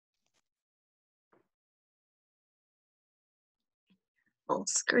full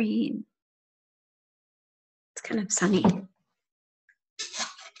screen. It's kind of sunny.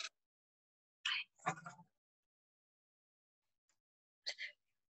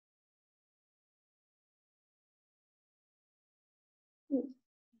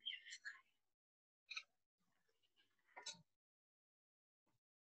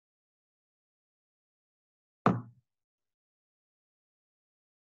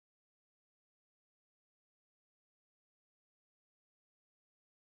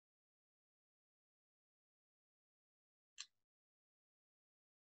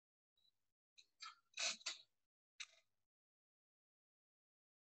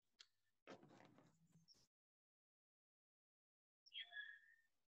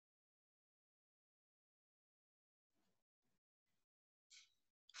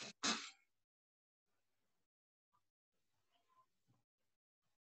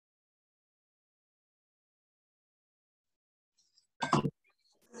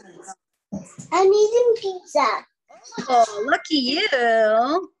 I'm eating pizza. Oh, lucky you.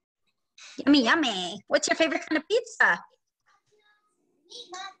 Yummy, yummy. What's your favorite kind of pizza?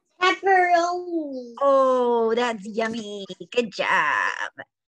 Pepperoni. Oh, that's yummy. Good job.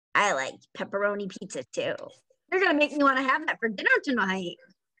 I like pepperoni pizza too. You're going to make me want to have that for dinner tonight.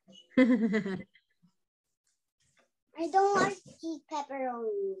 I don't like to eat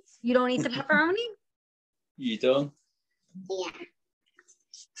pepperoni. You don't eat the pepperoni? You don't? Yeah.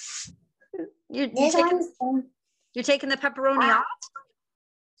 You're This taking the pepperoni off?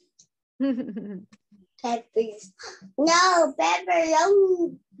 peppers. No,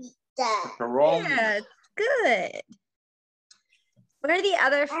 pepperoni pizza. Pepperoni. Yeah, it's good. Where are the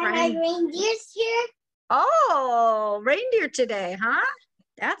other I friends? had reindeers here. Oh, reindeer today, huh?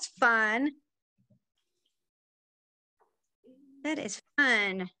 That's fun. That is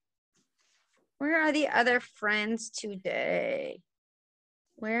fun. Where are the other friends today?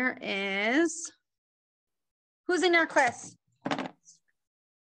 Where is... Who's in our class?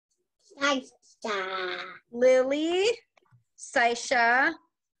 Lily, Saisha.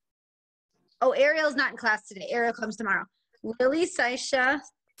 Oh, Ariel's not in class today. Ariel comes tomorrow. Lily, Saisha,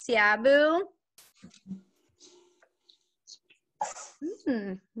 Siabu.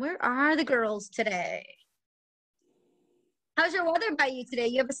 Where are the girls today? How's your weather by you today?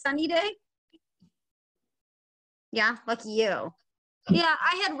 You have a sunny day? Yeah, lucky you. Yeah,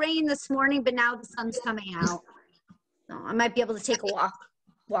 I had rain this morning, but now the sun's coming out. So I might be able to take a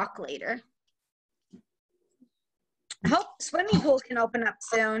walk later. I hope swimming pool can open up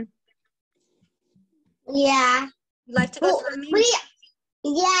soon. Yeah. You like to go swimming?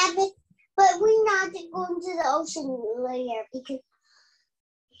 Yeah, but we're not going to the ocean later because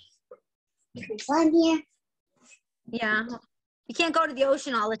it's fun here. Yeah. You can't go to the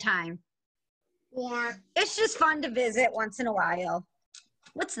ocean all the time. Yeah. It's just fun to visit once in a while.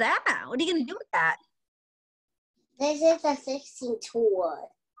 What's that? What are you going to do with that? This is a fixing tour.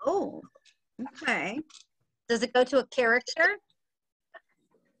 Oh, okay. Does it go to a character?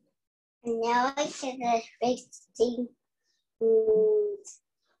 Now I can fixing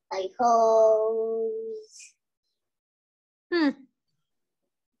like holes. Where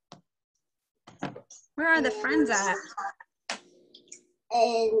are the friends at?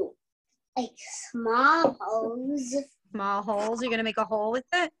 And like small holes. Small holes. You're going to make a hole with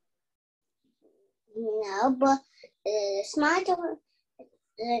it? No, but small door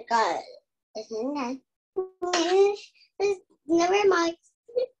got never mind.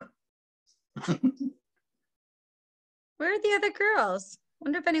 Where are the other girls?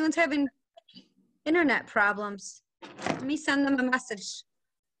 Wonder if anyone's having internet problems. Let me send them a message.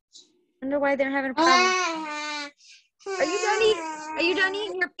 Wonder why they're having problems. Are you done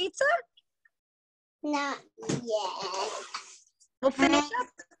eating your pizza? Not yet. Well,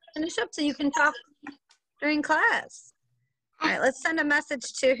 finish up so you can talk during class. All right, let's send a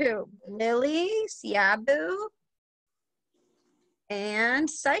message to who? Lily, Siabu, and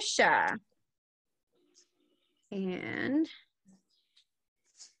Saisha. And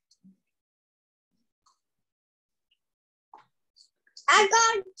I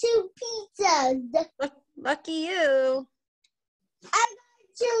got 2 pizzas. Lucky you. I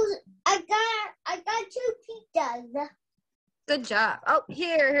got 2 pizzas. Good job. Oh,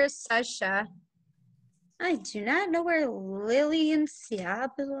 here's Saisha. I do not know where Lily and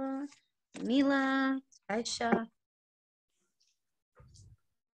Siabu are. Mila, Saisha.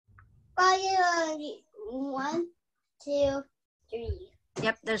 1, 2, 3.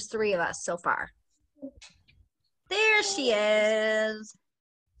 Yep, there's 3 of us so far. There she is.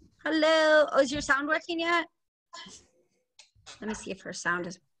 Hello. Oh, is your sound working yet? Let me see if her sound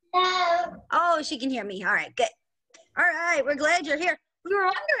is. No. Oh, she can hear me. All right, good. All right, we're glad you're here. We were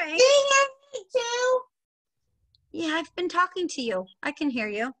wondering. Do you hear me too? Yeah, I've been talking to you. I can hear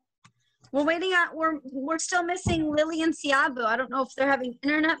you. We're waiting on, we're still missing Lily and Siabu. I don't know if they're having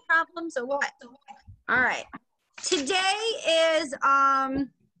internet problems or what. All right. Today is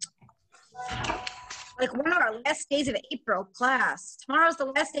like one of our last days of April class. Tomorrow's the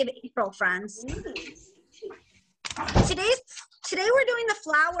last day of April, friends. Today we're doing the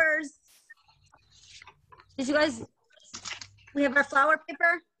flowers. Did you guys, we have our flower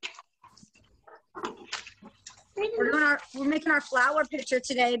paper? We're making our flower picture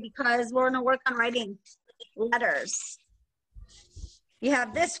today because we're gonna work on writing letters. You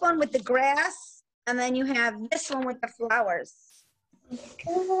have this one with the grass, and then you have this one with the flowers.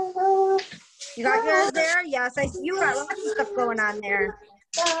 You got yours there? Yes, I see you got lots of stuff going on there.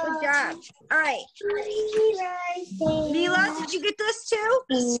 Good job. All right. Mila, did you get this too?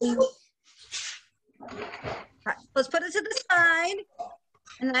 All right, let's put it to the side,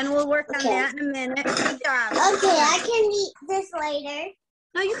 and then we'll work on that in a minute. Good job. Okay, I can eat this later.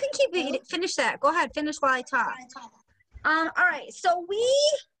 No, you can keep it. Finish that. Go ahead. Finish while I talk. All right. So we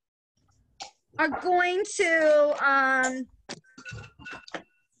are going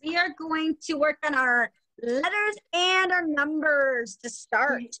to work on our letters and our numbers to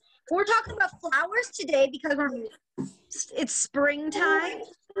start. We're talking about flowers today because it's springtime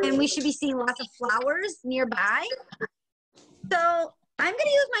and we should be seeing lots of flowers nearby. So I'm going to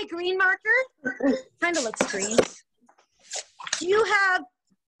use my green marker. Kind of looks green. You have,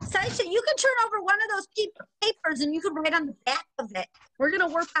 Saisha, you can turn over one of those papers and you can write on the back of it. We're going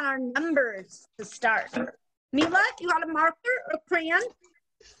to work on our numbers to start. Mila, you got a marker or a crayon?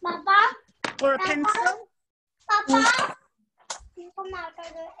 Papa? Or a pencil? Papa? I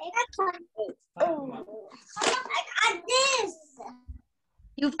got this.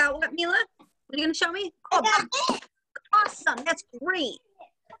 You've got what, Mila? What are you going to show me? Oh, awesome. That's great.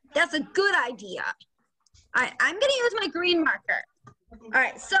 That's a good idea. All right, I'm going to use my green marker. All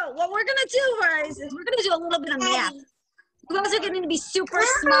right, so what we're going to do, guys, is we're going to do a little bit of math. You guys are going to be super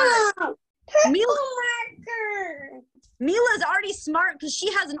smart. Mila's already smart because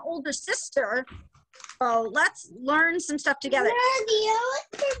she has an older sister. So let's learn some stuff together.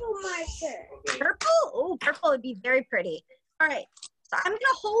 Purple marker. Purple? Oh, purple would be very pretty. All right, so I'm going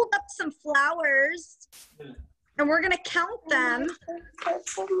to hold up some flowers, and we're going to count them.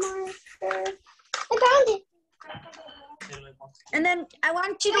 Purple marker. I found it. And then I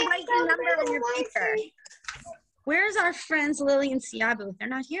want you to write your number on your paper. Where's our friends Lily and Siabu? They're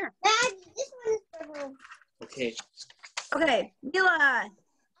not here. Dad, this one is purple. Okay. Okay, Mila.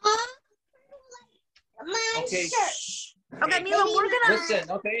 My Okay. shirt. Okay, Mila, Listen,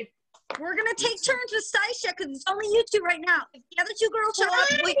 okay? we're gonna take turns with Saisha because it's only you two right now. If the other two girls show up,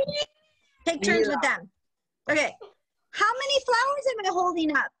 we take turns with them. Okay. How many flowers am I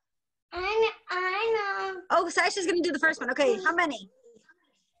holding up? I know. Oh, Saisha's gonna do the first one. Okay, how many?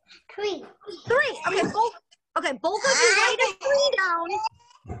 3. 3. Okay, both of you write a 3 down.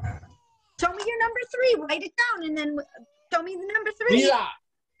 Show me your number 3. Write it down, and then show me the number 3. Mila!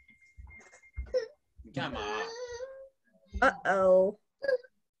 干嘛？ Uh-oh.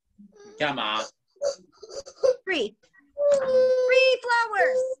 干嘛？ 3. 3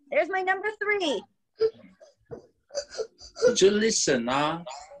 flowers. There's my number 3. 你就 listen 啊，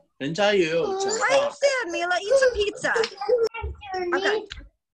人家也有讲 Why are you 话。 sad, Mila? Eat some pizza. Okay.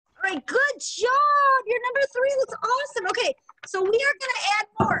 All right, good job. Your number 3 looks awesome. Okay, so we are gonna add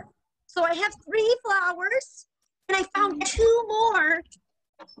more. So I have 3 flowers, and I found 2 more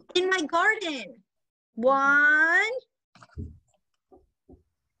in my garden. 1,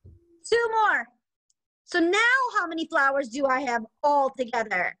 2 more. So now how many flowers do I have all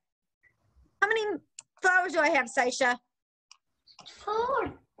together? How many flowers do I have, Saisha?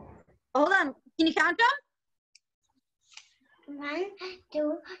 4. Hold on. Can you count them? 1,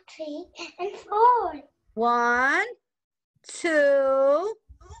 2, 3, and 4. 1, 2,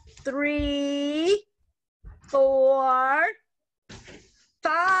 3, 4,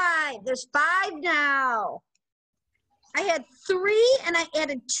 5. There's 5 now. I had 3 and I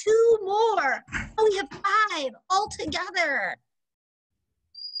added 2 more. Oh, we have 5 all together.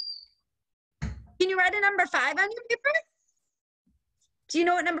 Can you write a number 5 on your paper? Do you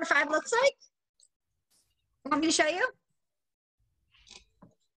know what number 5 looks like? Want me to show you?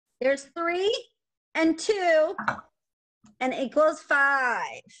 There's 3 and 2 and equals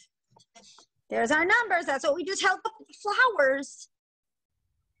 5. There's our numbers. That's what we just held up with the flowers.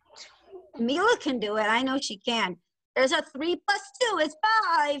 Mila can do it. I know she can. There's a 3 plus 2 is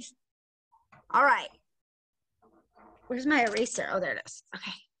 5. All right. Where's my eraser? Oh, there it is.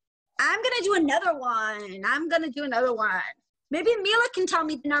 Okay. I'm going to do another one. Maybe Mila can tell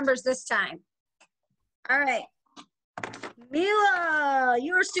me the numbers this time. All right. Mila,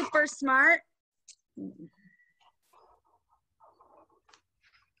 you're super smart.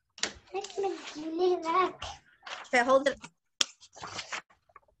 Okay, hold it.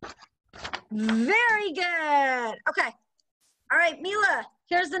 Very good. Okay. All right, Mila,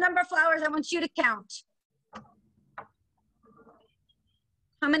 here's the number of flowers I want you to count.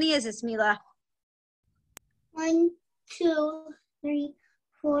 How many is this, Mila? 1, 2, 3,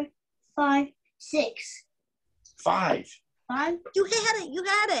 4, 5, 6. 5. 5. You had it. You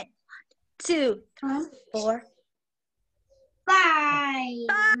had it. 2, 4, 5.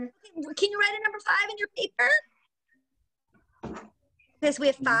 5. Can you write a number 5 in your paper? Because we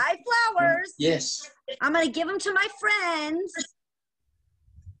have 5 flowers. Yes. I'm going to give them to my friends.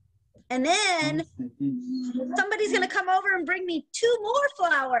 And then somebody's going to come over and bring me 2 more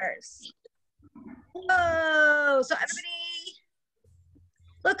flowers. Whoa. So everybody,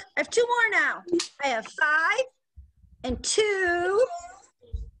 look, I have 2 more now. I have 5 and 2.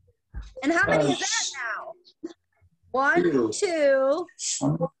 And how many is that now? 1, 2.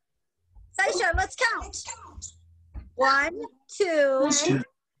 Saisha, let's count. 1, 2,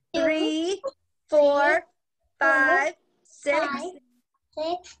 3, 4, 5, 6, 7.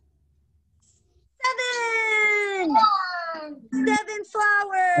 7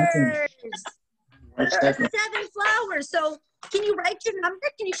 flowers. There are 7 flowers. So can you write your number?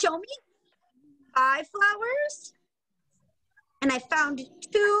 Can you show me? 5 flowers. And I found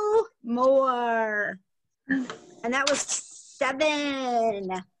 2 more. And that was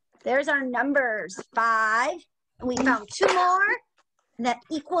 7. There's our numbers. 5. And we found 2 more. And that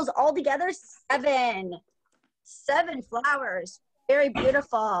equals altogether 7. 7 flowers. Very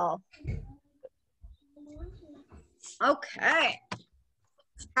beautiful. Okay.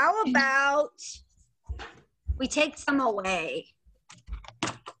 How about we take some away?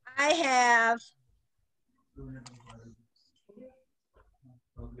 I have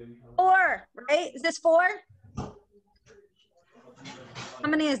 4, right? Is this 4? How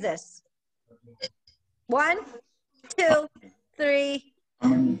many is this? 1, 2, 3,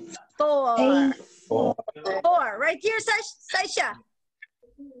 4. 4. Right here, Saisha.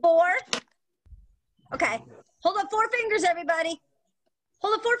 4. Okay. Hold up 4 fingers, everybody.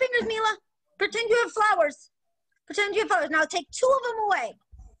 Hold up 4 fingers, Mila. Pretend you have flowers. Pretend you have flowers. Now take 2 of them away.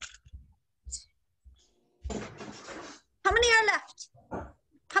 How many are left?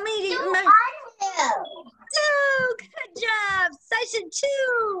 How many do you remember? 2. Good job. Saisha,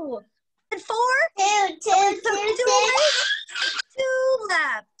 2. And 4? 2, 2, 2, 2 away. 2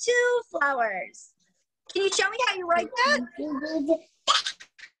 left. 2 flowers. Can you show me how you write that?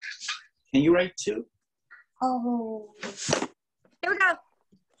 Can you write 2? Oh. Here we go.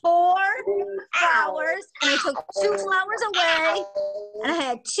 4 flowers, and I took 2 flowers away, and I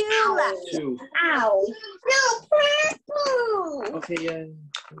had 2 left. 2. Ow. No, purple. Okay, yeah.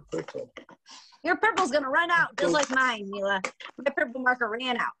 Purple. Your purple's gonna run out, just like mine, Mila. My purple marker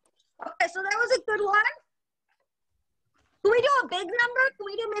ran out. Okay, so that was a good one. Can we do a big number? Can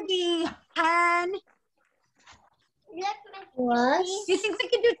we do maybe 10? What? Do you think we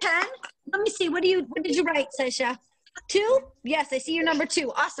can do 10? Let me see. What did you write, Saisha? 2? Yes, I see your number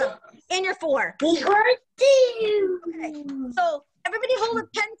 2. Awesome. And your 4. We got 2. Okay. So everybody hold up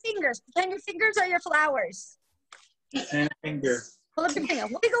 10 fingers. Pretend your fingers are your flowers. 10 finger. Hold up your finger.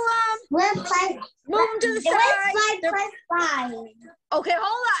 Wiggle them. 1 plus. Move them to the side. 5 plus 5. Okay,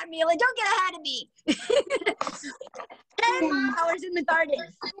 hold on, Mila. Don't get ahead of me. 10 flowers in the garden.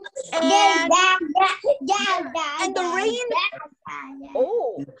 And the rain.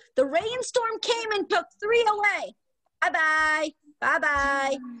 Oh, the rainstorm came and took 3 away. Bye-bye.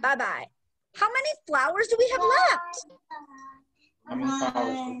 Bye-bye. Bye-bye. How many flowers do we have left? How many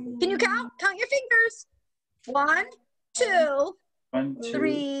flowers? Can you count? Count your fingers. 1, 2, 1, 2,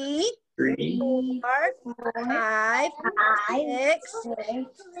 3, 3, 4, 5, 6, 7. 7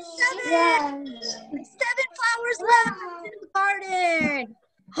 flowers left in the garden.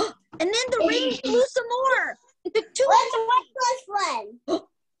 And then the rain blew some more. It took 2. What's 1 plus 1? How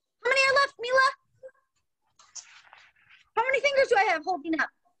many are left, Mila? How many fingers do I have holding up?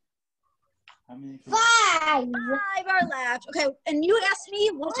 how many? 5. 5 are left. Okay, and you asked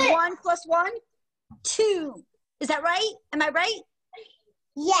me what's 1 plus 1? 2. Is that right? Am I right?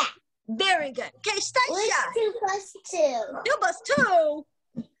 Yeah. Very good. Okay, Stacia. What's 2 plus 2? 2 plus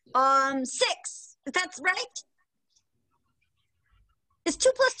 2. 6. That's right. Is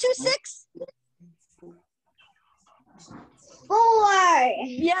 2 plus 2 6? 4.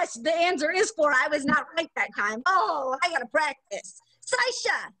 Yes, the answer is 4. I was not right that time. Oh, I gotta practice.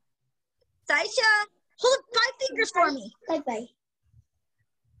 Saisha, hold up 5 fingers for me. Bye-bye.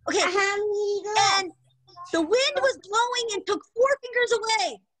 Okay, and the wind was blowing and took 4 fingers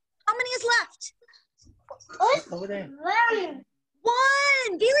away. How many is left? Over there. 1.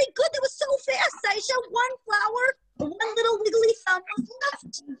 Very good. That was so fast, Saisha. 1 flower, 1 little wiggly thumb was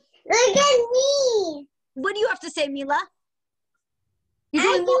left. Look at me. What do you have to say, Mila? You're I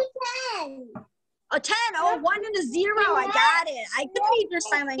doing more. do 10. A 10. Oh, 1 and a 0. I got it. I can read your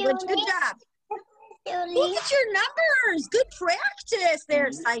sign language. Good job. Look at your numbers. Good practice there,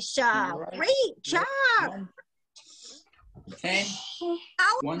 Saisha. Right. Great job. 10.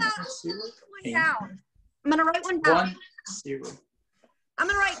 How 1 about 0. one down? I'm going to write 1 down. 1 0. I'm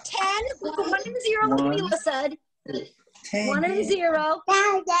going to write 10 with the 1 and 0 like 1. Mila said. 10. 1 and 0.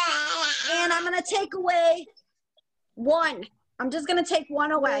 And I'm going to take away 1. I'm just going to take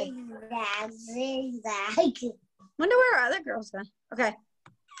 1 away. Wonder where our other girls go. Okay.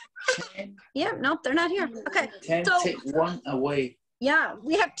 10. Yeah, nope, they're not here. Okay. 10, So, take 1 away. yeah,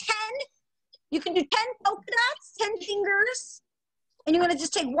 we have 10. You can do 10 polka dots, 10 fingers. And you're going to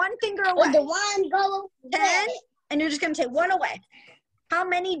just take 1 finger away. The one go 10, and you're just going to take 1 away. How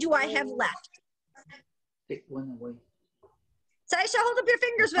many do I have left? Take 1 away. Saisha, hold up your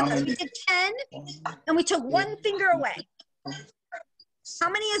fingers with us. We did 10, and we took 1 finger away. How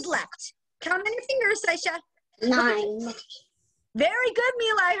many is left? Count on your fingers, Saisha. 9. Very good,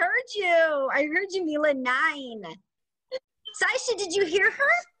 Mila. I heard you. I heard you, Mila. 9. Saisha, did you hear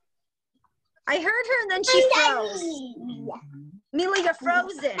her? I heard her, and then she froze. Mila, you're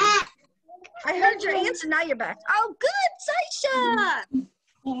frozen. I heard your answer. Now you're back. Oh, good, Saisha.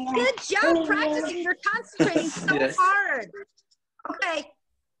 Good job practicing. You're concentrating so hard. Okay.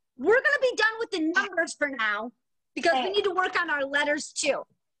 We're going to be done with the numbers for now because we need to work on our letters, too.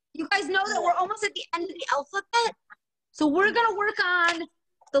 You guys know that we're almost at the end of the alphabet. So we're going to work on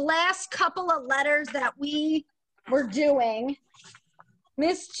the last couple of letters that we were doing.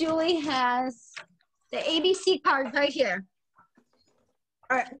 Miss Julie has the ABC card right here.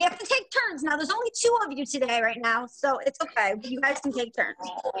 All right, we have to take turns. Now, there's only 2 of you today right now, so it's okay. You guys can take turns.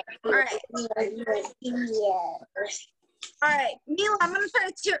 All right. All right, Mila, I'm going to try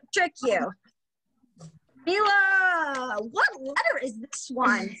to trick you. Mila, what letter is this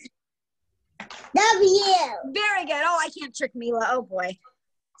one? W. Very good. Oh, I can't trick Mila. Oh, boy.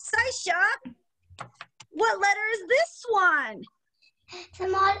 Saisha, what letter is this one?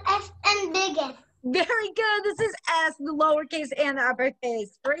 Small S and big S. Very good. This is S, the lowercase and the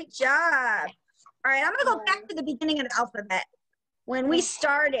uppercase. Great job. All right, I'm going to go back to the beginning of the alphabet. When we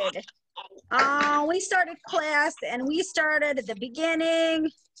started class, and we started at the beginning.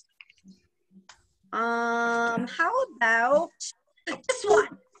 How about this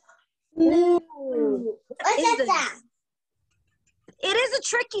one? Ooh. What's that? It is a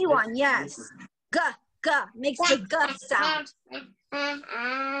tricky one, yes. G, makes the G sound.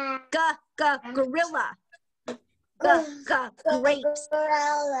 G, gorilla. G, grapes.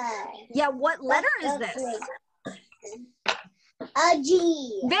 Yeah, what letter is this? A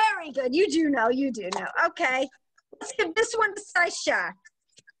G. Very good. You do know. Okay. Let's give this one to Saisha.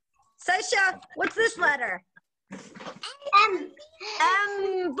 Saisha, what's this letter? M.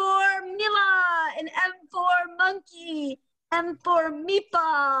 M for Mila, and M for monkey, M for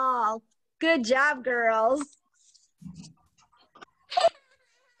meatball. Good job, girls.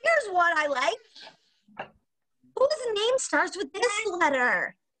 Here's one I like. Whose name starts with this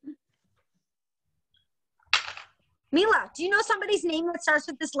letter? Mila, do you know somebody's name that starts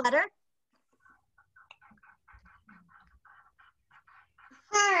with this letter?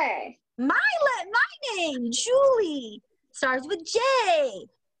 Her. My name, Julie, starts with J.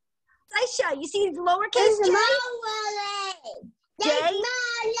 Saisha, you see the lowercase J? J.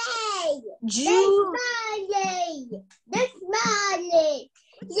 Julie.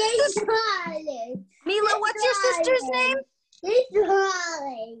 Mila, what's your sister's name?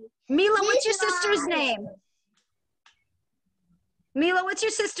 Mila, what's your sister's name? Mila, what's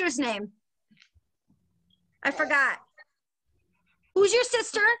your sister's name? I forgot. Who's your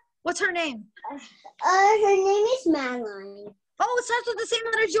sister? What's her name? Her name is Madeline. Oh, it starts with the same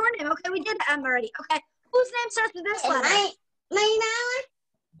letter as your name. Okay, we did M already. Okay, whose name starts with this letter? My Madeline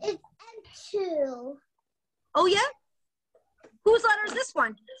is M2. Oh, yeah? Whose letter is this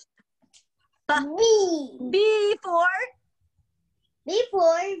one? B. B for? B for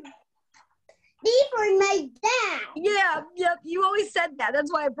my dad. Yeah, yep. You always said that.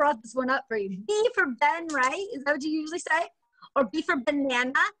 That's why I brought this one up for you. B for Ben, right? Is that what you usually say? Or B for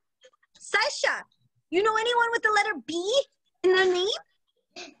banana? Saisha, you know anyone with the letter B in their name?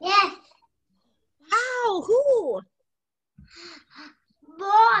 Yes. Wow, who?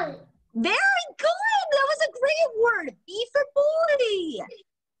 Ball. Very good. Great word. B for boy.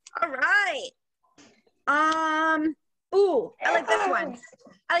 All right. Ooh, I like this one.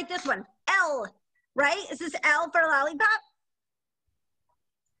 I like this one. L, right? Is this L for lollipop?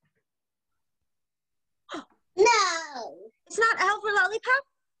 No. It's not L for lollipop?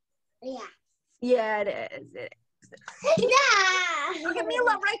 Yeah. Yeah, it is. No. Okay,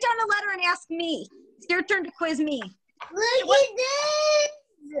 Mila, write down a letter and ask me. It's your turn to quiz me. Look at this.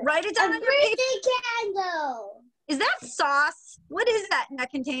 Write it A down on your paper. birthday candle. Is that sauce? What is that in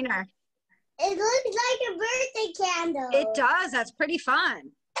that container? It looks like a birthday candle. It does. That's pretty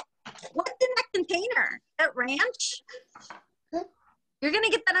fun. What's in that container? That ranch? You're going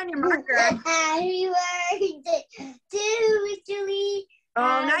to get that on your marker. Happy birthday to Ms.Julie.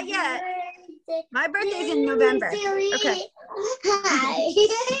 Oh, not yet. My birthday's in November. Okay.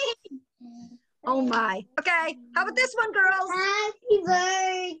 Oh, my. Okay. How about this one, girls? Happy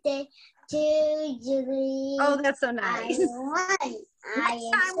birthday to Julie. Oh, that's so nice.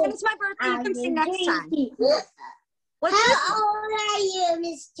 Next time, when it's my birthday, you can sing next time. What's How old are you,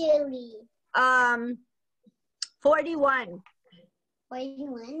 Miss Julie? 41.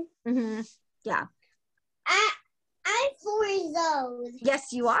 41. Mm-hmm. Yeah. I'm 4 years old.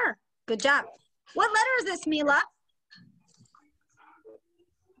 Yes, you are. Good job. What letter is this, Mila?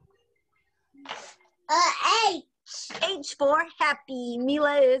 H. H for happy.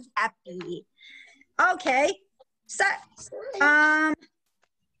 Mila is happy. Okay. So, Aisha,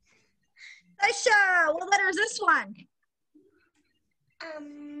 what letter is this one?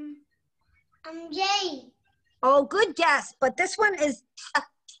 J. Oh, good guess. But this one is t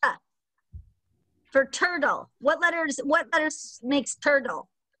for turtle. What letters makes turtle?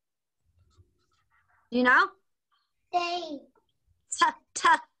 Do you know? T. T.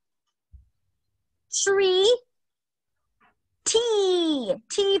 Tree. T.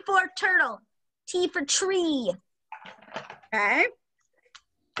 T for turtle. T for tree. Okay.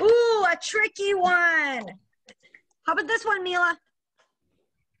 Ooh, a tricky one. How about this one, Mila?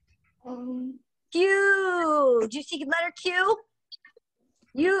 Q. Do you see letter Q?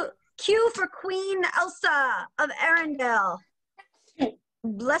 Q for Queen Elsa of Arendelle.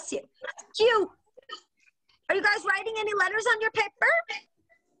 Bless you. Q. Are you guys writing any letters on your paper?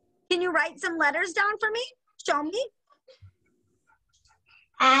 Can you write some letters down for me? Show me.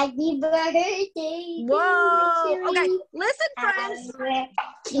 Happy birthday. Whoa. Okay, listen, friends.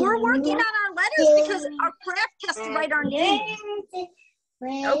 We're working on our letters because our craft has to write our name.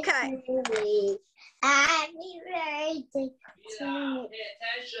 Okay. Happy birthday to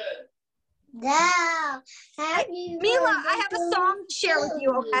Mila, I have a song to share with you,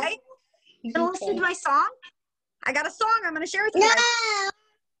 okay? You gonna listen to my song? I got a song I'm gonna share with you. No.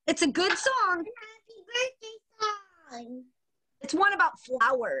 It's a good song. Happy birthday song. It's one about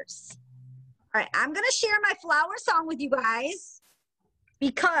flowers. All right, I'm gonna share my flower song with you guys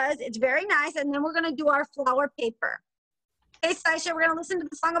because it's very nice, and then we're gonna do our flower paper. Okay, Saisha, we're gonna listen to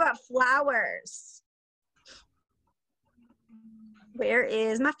the song about flowers. Where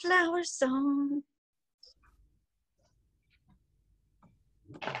is my flower song?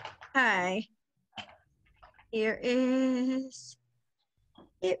 Hi. Here is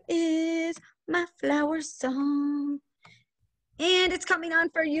my flower song. And it's coming on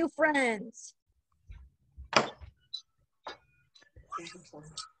for you, friends.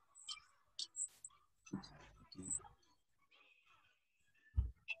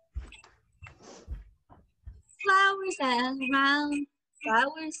 Flowers all around,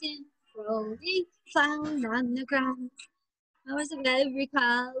 flowers in rolling, flowers on the ground. Flowers of every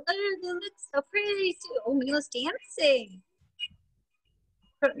color, they look so pretty too. Oh, Mila's dancing.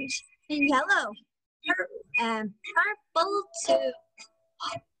 Orange and yellow, and purple too.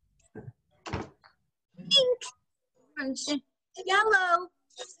 Pink, orange and yellow,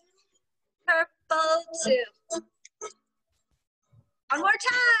 purple too. One more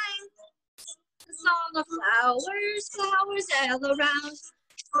time. The song of flowers, flowers all around.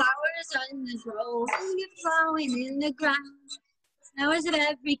 Flowers on the grove, flowing in the ground. Flowers of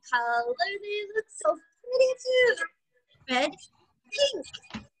every color, they look so pretty too. Red, pink,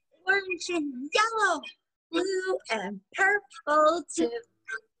 orange and yellow, blue and purple too.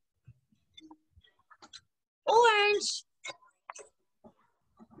 Orange,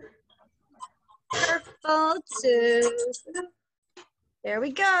 purple too. There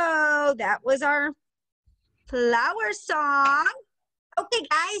we go. That was our flower song. Okay,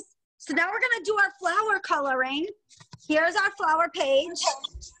 guys. So now we're going to do our flower coloring. Here's our flower page.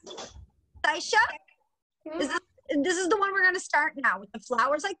 Saisha, this is the one we're going to start now with the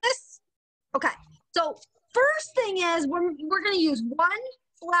flowers like this. Okay. So first thing is we're going to use one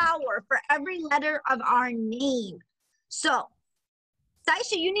flower for every letter of our name. So,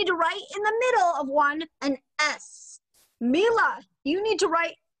 Saisha, you need to write in the middle of one an S. Mila, you need to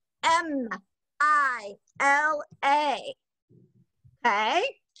write M-I-L-A. Okay?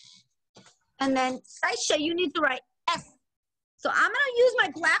 And then Saisha, you need to write S. So I'm going to use my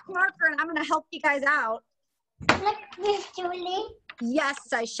black marker and I'm going to help you guys out. Look, Ms.Julie. Yes,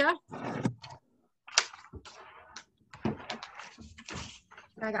 Saisha.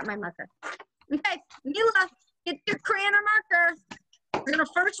 I got my marker. Okay, Mila, get your crayon or marker. We're going to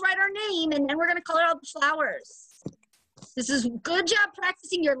first write our name and then we're going to color out the flowers. This is good job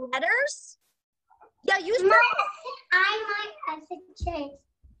practicing your letters. Yeah, use purple. I might have to change.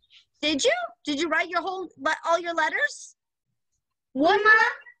 Did you? Did you write your all your letters? One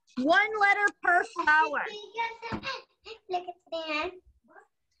letter per flower. Look at that.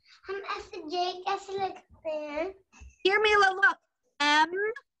 I'm as a J, guess look there. Here, Mila, look. M.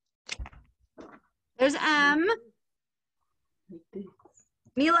 There's M.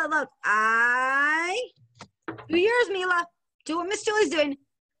 Mila, look. I. Do yours, Mila. Do what Miss Julie's doing.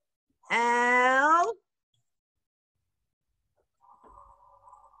 L.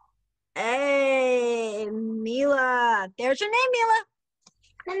 A. Mila. There's your name, Mila.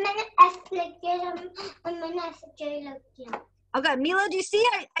 I'm gonna S look here. I'm gonna S a J look here. Okay, Mila, do you see?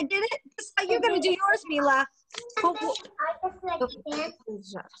 I did it. This is how you're gonna do yours, Mila. I just like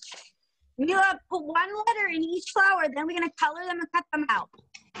that. Mila, put one letter in each flower, then we're gonna color them and cut them out.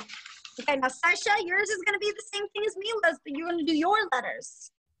 Okay, now Saisha, yours is gonna be the same thing as Mila's, but you're gonna do your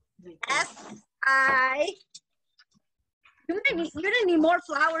letters. S-I. You're gonna need more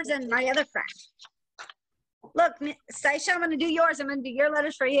flowers than my other friend. Look, Saisha, I'm gonna do yours. I'm gonna do your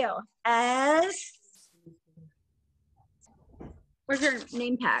letters for you. S. Where's your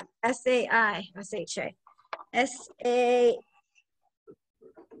name tag? S-A-I. S-H-A. S-A-I.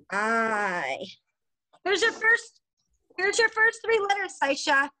 Here's your first 3 letters,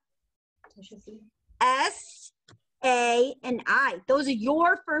 Saisha. S, A, and I. Those are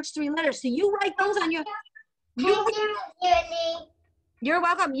your first 3 letters. So you write those on your. You're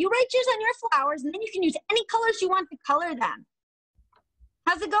welcome. You write yours on your flowers, and then you can use any colors you want to color them.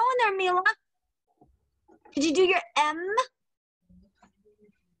 How's it going there, Mila? Did you do your M?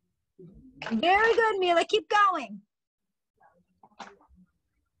 Very good, Mila. Keep going.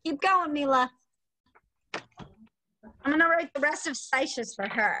 Keep going, Mila. I'm gonna write the rest of Saisha's for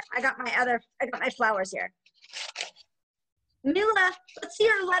her. I got my flowers here. Mila, let's see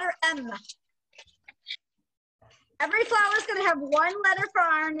your letter M. Every flower is gonna have one letter for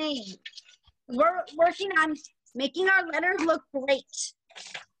our name. We're working on making our letters look great.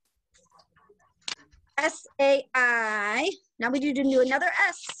 S-A-I. Now we need to do another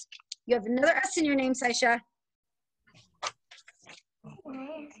S. You have another S in your name, Saisha.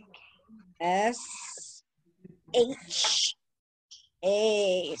 S-H-A.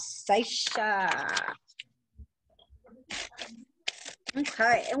 Saisha.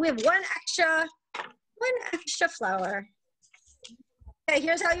 Okay, and we have one extra flower. Okay,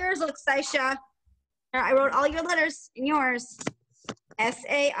 here's how yours looks, Saisha. I wrote all your letters in yours.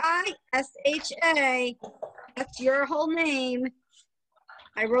 S-A-I-S-H-A. That's your whole name.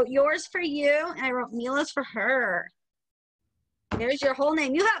 I wrote yours for you, and I wrote Mila's for her. There's your whole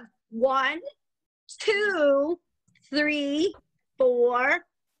name. You have 1, 2, 3, 4,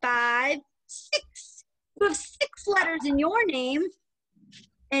 5, 6. You have 6 letters in your name.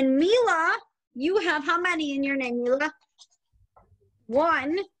 And Mila, you have how many in your name, Mila?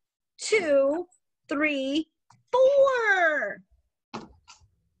 1, 2, 3, 4.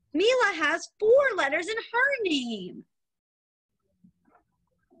 Mila has 4 letters in her name.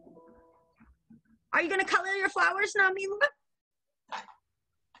 Are you going to color your flowers now, Mila?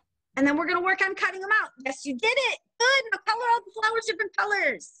 And then we're going to work on cutting them out. Yes, you did it. Good. Now color all the flowers different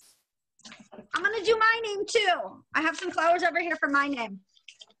colors. I'm going to do my name too. I have some flowers over here for my name.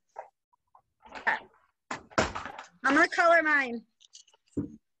 Okay. I'm going to color mine.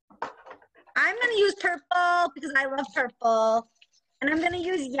 I'm going to use purple because I love purple. And I'm going to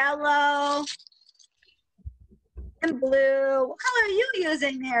use yellow and blue. What color are you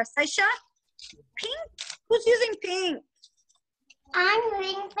using there, Saisha? Pink? Who's using pink? I'm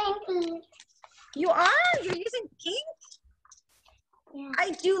using pink. You are? You're using pink? Yeah.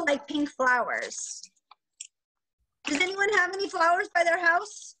 I do like pink flowers. Does anyone have any flowers by their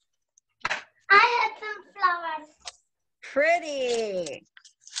house? I have some flowers. Pretty.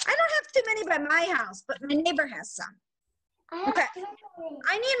 I don't have too many by my house, but my neighbor has some. Okay.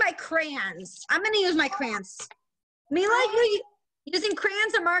 I need my crayons. I'm going to use my crayons. Mila, you're using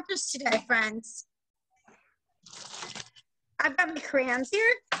crayons or markers today, friends? I've got my crayons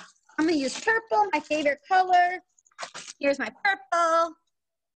here. I'm gonna use purple, my favorite color. Here's my purple.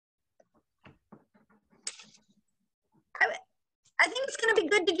 I think it's gonna be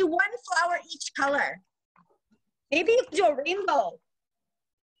good to do one flower each color. Maybe you can do a rainbow.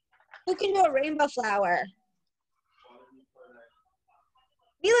 Who can do a rainbow flower?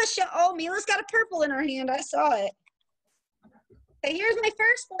 Mila's got a purple in her hand. I saw it. Okay, here's my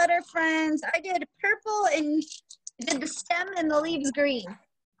first letter, friends. I did purple and did the stem and the leaves green.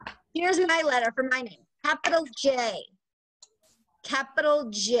 Here's my letter for my name. Capital J. Capital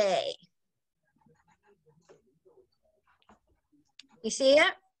J. You see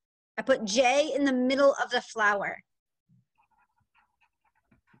it? I put J in the middle of the flower.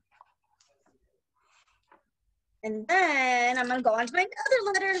 And then I'm gonna go on to my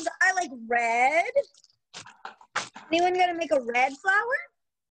other letters. I like red. Anyone gonna make a red flower?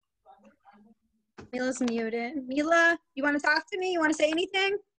 Mila's muted. Mila, you wanna talk to me? You wanna say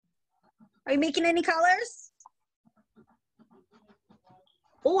anything? Are you making any colors?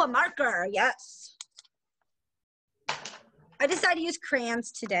 Oh, a marker, yes. I decided to use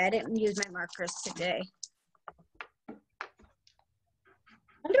crayons today. I didn't use my markers today. I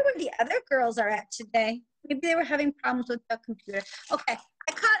wonder where the other girls are at today. Maybe they were having problems with the computer. Okay,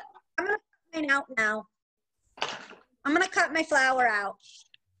 I'm gonna cut mine out now. I'm gonna cut my flower out.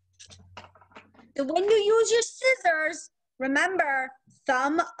 So when you use your scissors, remember,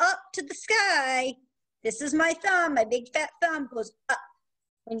 thumb up to the sky. This is my thumb, my big fat thumb goes up.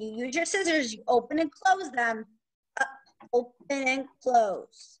 When you use your scissors, you open and close them. Up, open and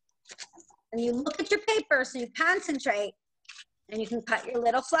close. And you look at your paper so you concentrate and you can cut your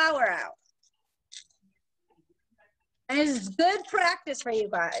little flower out. And it's good practice for you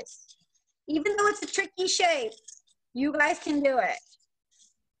guys. Even though it's a tricky shape, you guys can do it.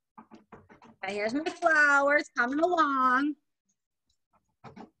 Okay, here's my flowers coming along.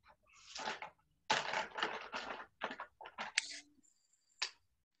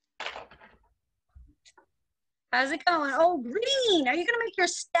 How's it going? Oh, green. Are you gonna make your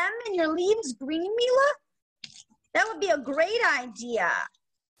stem and your leaves green, Mila? That would be a great idea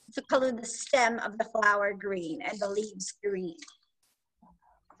to color the stem of the flower green and the leaves green.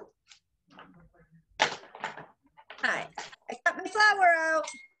 Hi, I cut my flower out.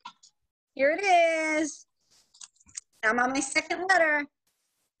 Here it is. Now I'm on my second letter.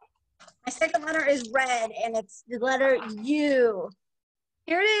 My second letter is red and it's the letter U.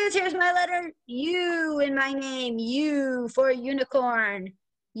 Here it is. Here's my letter U in my name. U for unicorn.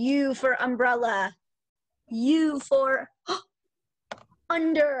 U for umbrella. U for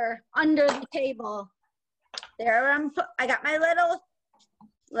under the table. There I got my little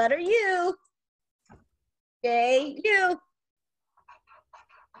letter U. J, U.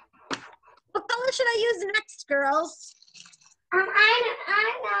 What color should I use next, girls? I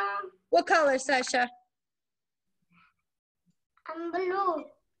know. What color, Sasha? Blue.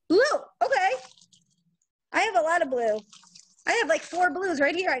 Blue, okay. I have a lot of blue. I have like 4 blues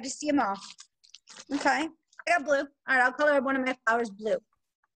right here. I just see them all. Okay, I got blue. All right, I'll color one of my flowers blue.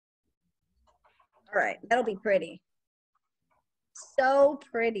 All right, that'll be pretty. So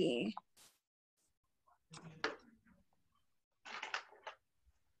pretty.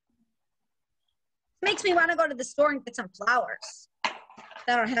 Makes me want to go to the store and get some flowers. I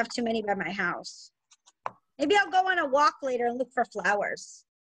don't have too many by my house. Maybe I'll go on a walk later and look for flowers.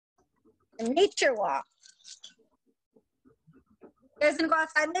 A nature walk. You guys gonna go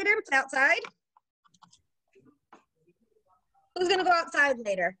outside later? Play outside? Who's gonna go outside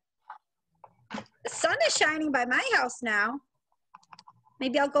later? The sun is shining by my house now.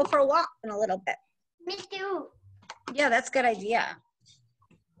 Maybe I'll go for a walk in a little bit. Me too. Yeah, that's a good idea.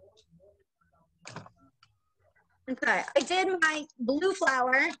 Okay, I did my blue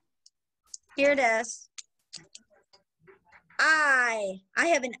flower. Here it is. I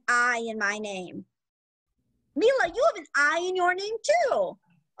have an I in my name. Mila, you have an I in your name too.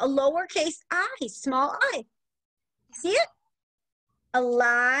 A lowercase I, small I. See it? A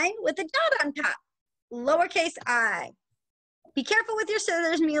line with a dot on top. Lowercase I. Be careful with your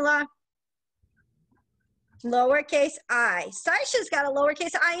scissors, Mila. Lowercase I. Sasha's got a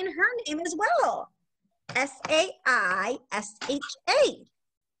lowercase I in her name as well. S-A-I-S-H-A.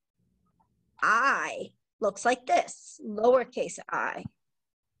 I looks like this, lowercase I.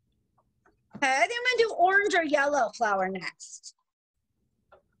 Okay, I think I'm gonna do orange or yellow flower next.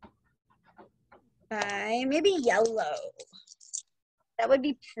 Okay, maybe yellow. That would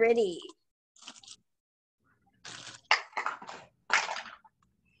be pretty.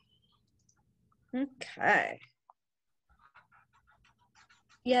 Okay.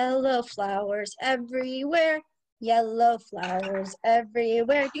 Yellow flowers everywhere. Yellow flowers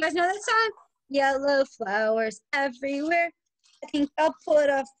everywhere. Do you guys know that song? Yellow flowers everywhere. I think I'll put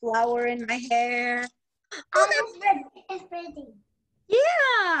a flower in my hair. Oh, that's It's pretty.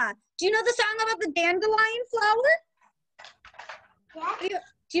 yeah. Do you know the song about the dandelion flower? Yeah.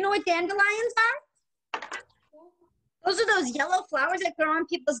 Do you know what dandelions are? Those are those yellow flowers that grow on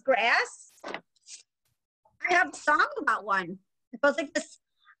people's grass. I have a song about one. It goes like this.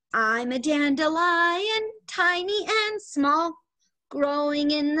 I'm a dandelion, tiny and small,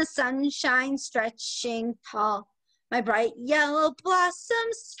 growing in the sunshine, stretching tall. My bright yellow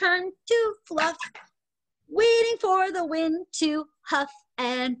blossoms turn to fluff, waiting for the wind to huff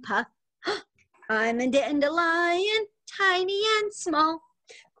and puff. I'm a dandelion, tiny and small,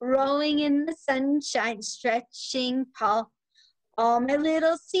 growing in the sunshine, stretching tall. All my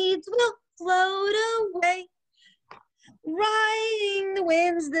little seeds will float away, riding the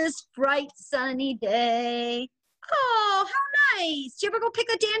winds this bright sunny day. Oh, how nice! Do you ever go pick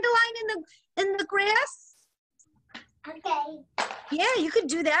a dandelion in the grass? Okay. Yeah, you could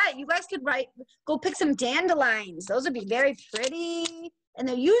do that. You guys could go pick some dandelions. Those would be very pretty, and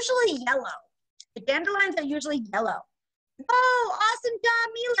they're usually yellow. The dandelions are usually yellow. Oh, awesome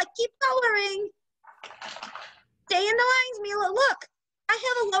job, Mila. Keep coloring. Stay in the lines, Mila. Look, I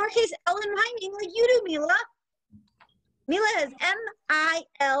have a lowercase l in my name like you do, Mila. Mila has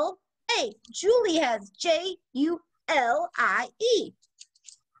M-I-L-A. Julie has J-U-L-I-E.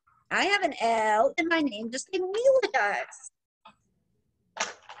 I have an L in my name just like Mila does.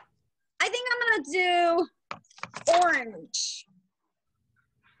 I think I'm going to do orange.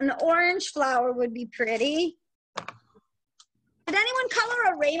 An orange flower would be pretty. Did anyone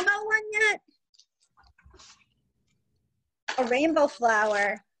color a rainbow one yet? A rainbow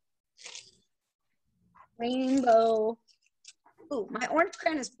flower. Rainbow. Ooh, my orange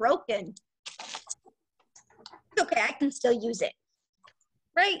crayon is broken. It's okay, I can still use it.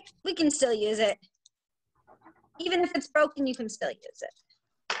 Right? We can still use it. Even if it's broken, you can still use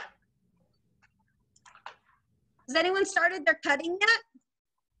it. Has anyone started their cutting yet?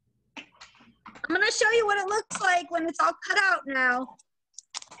 I'm going to show you what it looks like when it's all cut out now.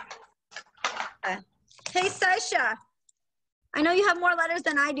 Hey, Sasha. I know you have more letters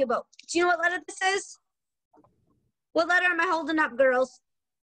than I do, but do you know what letter this is? What letter am I holding up, girls?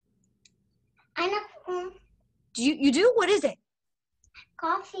 I know. Do you do? What is it?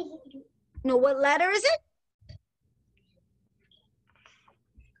 Coffee. No, what letter is it?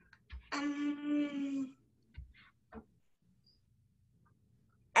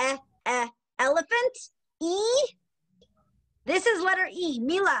 Elephant? E? This is letter E.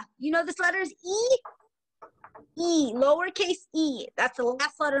 Mila, you know this letter is E? E, lowercase e. That's the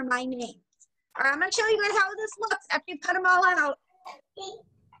last letter of my name. All right, I'm going to show you guys how this looks after you cut them all out.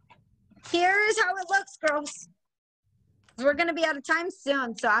 Here's how it looks, girls. We're going to be out of time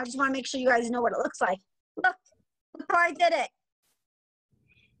soon, so I just want to make sure you guys know what it looks like. Look how I did it.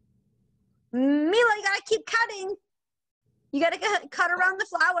 Mila, you got to keep cutting. You got to cut around the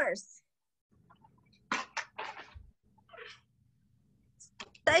flowers.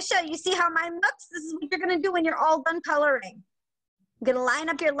 Daisha, you see how mine looks? This is what you're going to do when you're all done coloring. You're going to line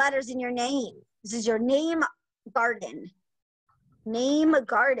up your letters in your name. This is your name garden. Name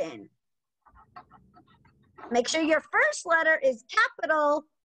garden. Make sure your first letter is capital,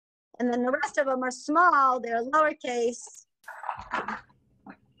 and then the rest of them are small. They're lowercase.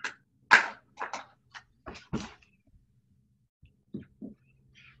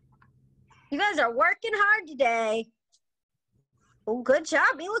 You guys are working hard today. Oh, good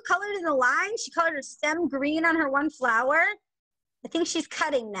job. Mila colored in the line. She colored her stem green on her one flower. I think she's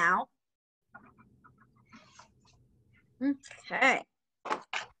cutting now. Okay.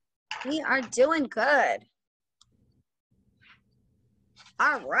 We are doing good.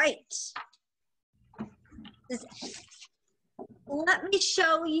 All right. Let me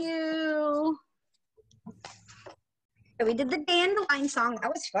show you. Okay, we did the dandelion song.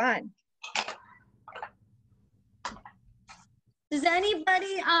 That was fun. Does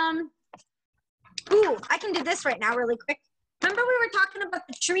anybody, ooh, I can do this right now really quick. Remember we were talking about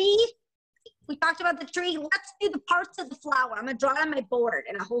the tree? We talked about the tree. Let's do the parts of the flower. I'm going to draw it on my board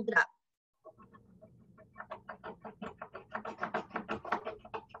and I'll hold it up.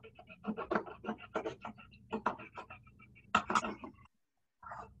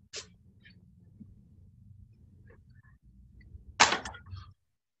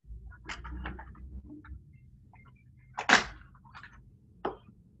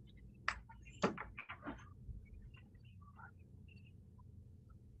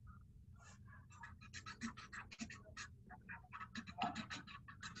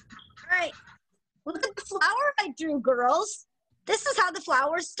 I drew, girls. This is how the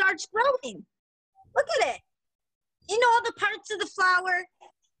flower starts growing. Look at it. You know all the parts of the flower?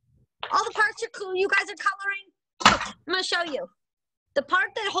 All the parts you guys are coloring? Look, I'm going to show you. The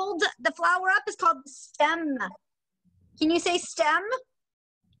part that holds the flower up is called the stem. Can you say stem?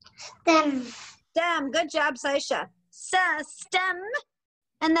 Stem. Stem. Good job, Saisha. Stem.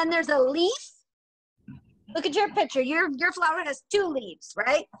 And then there's a leaf. Look at your picture. Your flower has 2 leaves,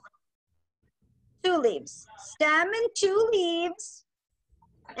 right? 2 leaves. Stem and 2 leaves.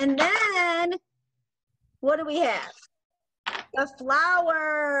 And then, what do we have? The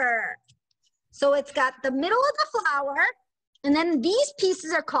flower. So it's got the middle of the flower, and then these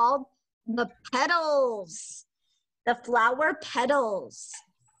pieces are called the petals. The flower petals.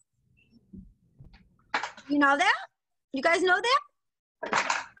 You know that? You guys know that?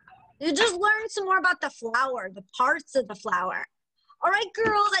 You just learned some more about the flower, the parts of the flower. All right,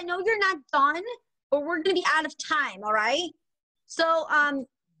 girls, I know you're not done, but we're going to be out of time, all right? So,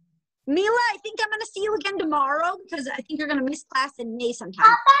 Mila, I think I'm going to see you again tomorrow because I think you're going to miss class in May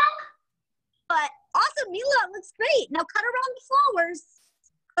sometime. But awesome, Mila, looks great. Now cut around the flowers.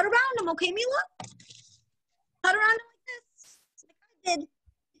 Cut around them, okay, Mila? Cut around them like this, like I did.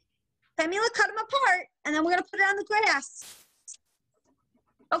 Okay, Mila, cut them apart, and then we're going to put it on the grass.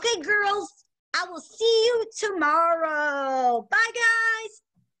 Okay, girls, I will see you tomorrow. Bye, guys.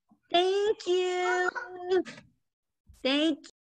 Thank you. Thank you.